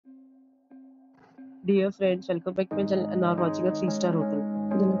Dear friends, welcome back to my channel and now watching a 3-star hotel.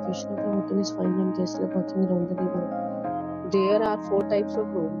 The location of the hotel is fine and guests love walking around the neighborhood. There are 4 types of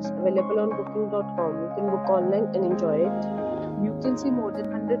rooms available on booking.com. You can book online and enjoy it. You can see more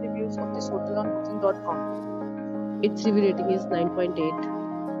than 100 reviews of this hotel on booking.com. Its review rating is 9.8,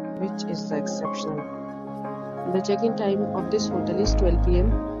 which is exceptional. The check-in time of this hotel is 12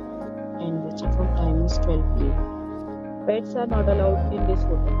 p.m. and the check-out time is 12 p.m. Pets are not allowed in this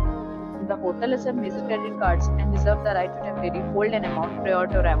hotel. The hotel accepts major credit cards and reserves the right to temporarily hold an amount prior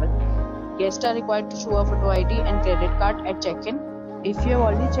to arrival. Guests are required to show a photo ID and credit card at check-in. If you have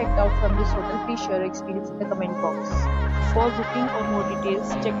already checked out from this hotel, please share your experience in the comment box. For booking or more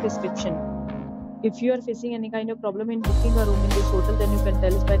details, check description. If you are facing any kind of problem in booking a room in this hotel, then you can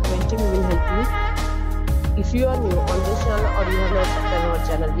tell us by commenting. We will help you. If you are new on this channel or you have not subscribed our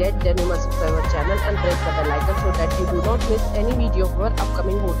channel yet, then you must subscribe our channel and press the bell icon so that you do not miss any video of our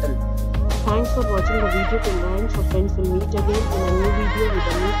upcoming hotel. Thanks for watching the video till the end. So friends, will meet again in a new video with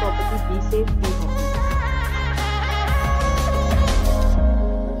a new property. Be safe, be